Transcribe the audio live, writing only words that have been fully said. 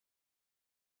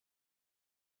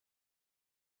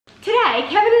Today,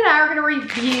 Kevin and I are going to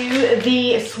review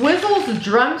the Swizzels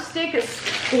Drumsticks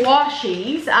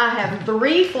Squashies. I have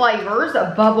 3 flavors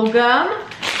of bubblegum,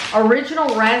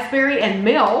 original raspberry, and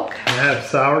milk. I have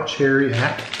sour cherry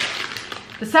apple.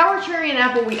 The sour cherry and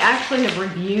apple, we actually have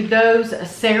reviewed those.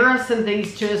 Sarah sent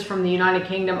these to us from the United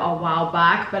Kingdom a while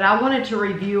back, but I wanted to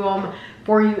review them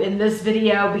for you in this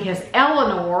video because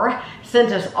Eleanor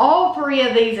sent us all 3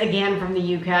 of these again from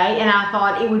the UK, and I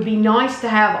thought it would be nice to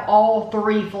have all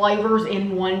 3 flavors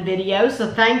in one video.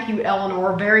 So thank you,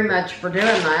 Eleanor, very much for doing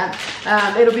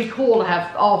that. It'll be cool to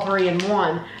have all 3 in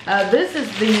one. This is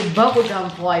the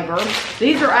bubblegum flavor.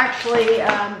 These are actually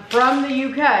from the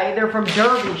UK. They're from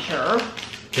Derbyshire.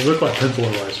 They look like pencil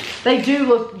erasers. They do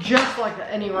look just like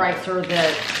an eraser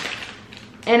that,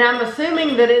 and I'm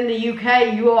assuming that in the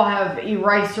UK you all have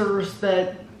erasers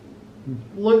that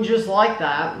look just like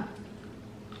that.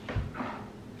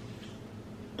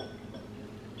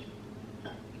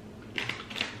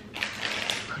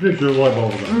 I just really like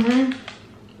bubblegum. Mm-hmm.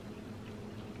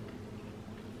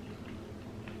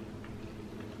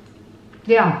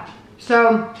 Yeah,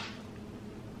 so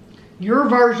your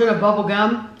version of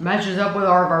bubblegum matches up with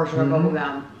our version of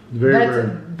bubblegum.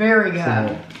 That's very good.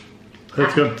 Similar.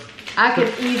 That's good. I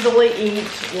could easily eat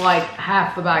like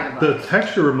half the bag of those. The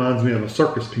texture reminds me of a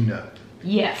circus peanut.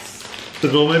 Yes.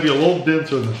 So maybe a little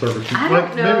denser than circus peanut. I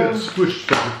don't know. Maybe a squished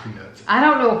circus peanuts. I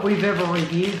don't know if we've ever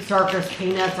reviewed circus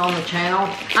peanuts on the channel.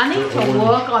 I need to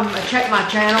look on, check my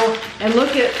channel and look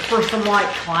for some like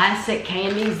classic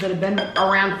candies that have been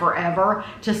around forever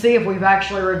to see if we've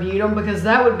actually reviewed them, because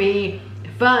that would be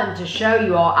fun to show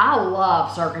you all. I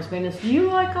love circus peanuts. Do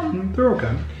you like them? They're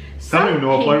okay. I don't even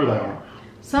know what flavor they are.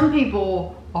 Some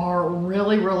people are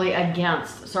really, really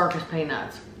against circus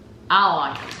peanuts. I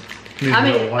like them.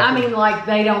 I mean, like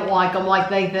they don't like them. Like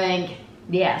they think,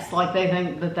 yes, like they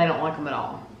think that they don't like them at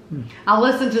all. I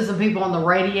listen to some people on the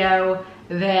radio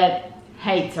that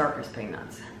hate circus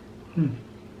peanuts.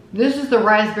 This is the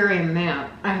raspberry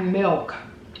and milk.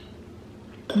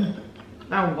 Oh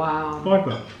wow! I like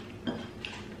that.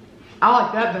 I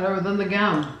like that better than the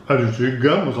gum. I just, the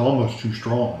gum was almost too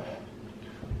strong.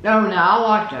 Oh no, I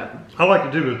liked it. I like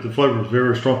it too, but the flavor is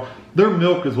very strong. Their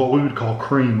milk is what we would call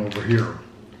cream over here.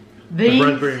 These, the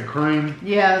raspberry and cream.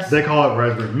 Yes. They call it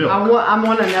raspberry milk. I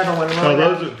want another one.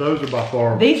 Oh, those are by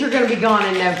far. These are going to be gone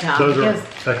in no time. Those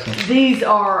are excellent. These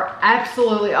are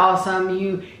absolutely awesome.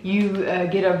 You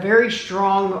get a very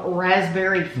strong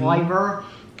raspberry flavor,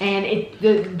 and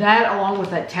that along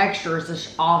with that texture is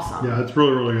just awesome. Yeah, it's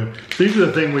really, really good. These are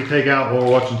the thing we take out while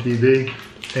we're watching TV,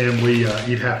 and we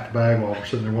eat half the bag while we're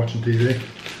sitting there watching TV.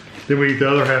 Then we eat the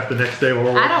other half the next day while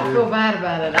we're watching TV. I don't feel bad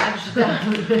about it. I just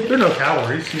there are no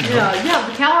calories. You know. Yeah,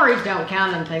 the calories don't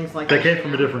count in things like that. They came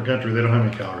from a different country. They don't have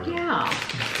any calories. Yeah.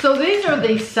 So these are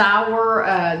the sour.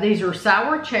 These are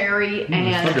sour cherry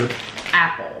and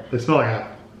apple. They smell like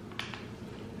apple.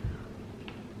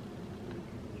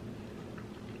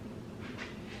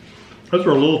 Those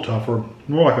are a little tougher,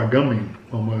 more like a gummy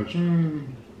almost.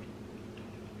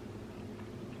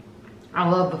 I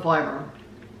love the flavor.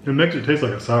 It makes it taste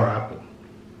like a sour apple.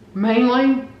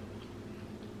 Mainly,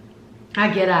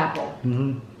 I get apple. A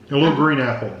little green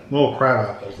apple, a little crab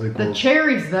apples. The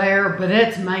cherry's there, but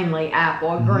it's mainly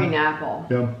apple, a green apple.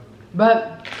 Yeah.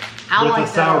 But I like that.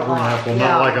 It's a sour green apple, yeah.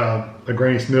 not like a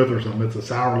Granny Smith or something. It's a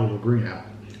sour little green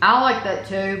apple. I like that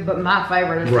too, but my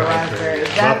favorite is the raspberry.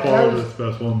 By far, that's the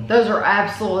best one. Those are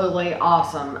absolutely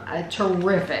awesome,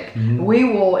 terrific. We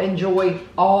will enjoy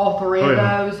all 3 of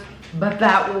those, but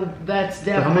that's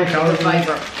definitely the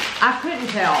favorite. I couldn't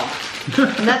tell,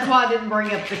 and that's why I didn't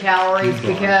bring up the calories,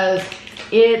 because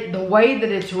the way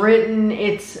that it's written,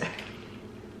 it's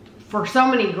for so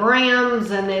many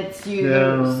grams, and it's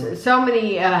so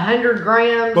many 100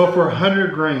 grams. Well, for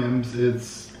 100 grams,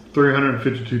 it's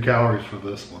 352 calories for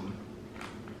this one.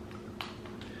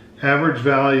 Average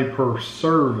value per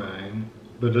serving,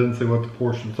 but it doesn't say what the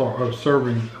portions are. Oh,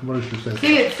 serving, what does it say?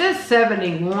 See, it says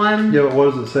 71. Yeah, but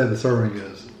what does it say the serving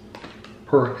is?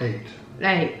 Per 8.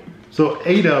 8. So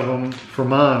 8 of them for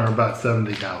mine are about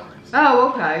 70 calories.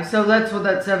 Oh, okay. So that's what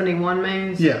that 71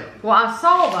 means? Yeah. Well, I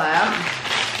saw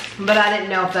that, but I didn't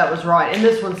know if that was right. And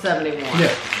this one's 71.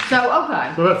 Yeah. So,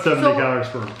 okay. So that's 70 calories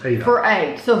for 8 For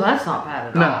 8. So that's not bad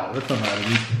at all. No, that's not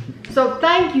bad. So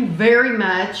thank you very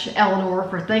much, Eleanor,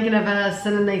 for thinking of us,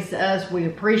 sending these to us. We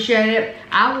appreciate it.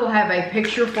 I will have a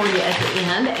picture for you at the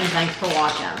end, and thanks for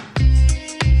watching.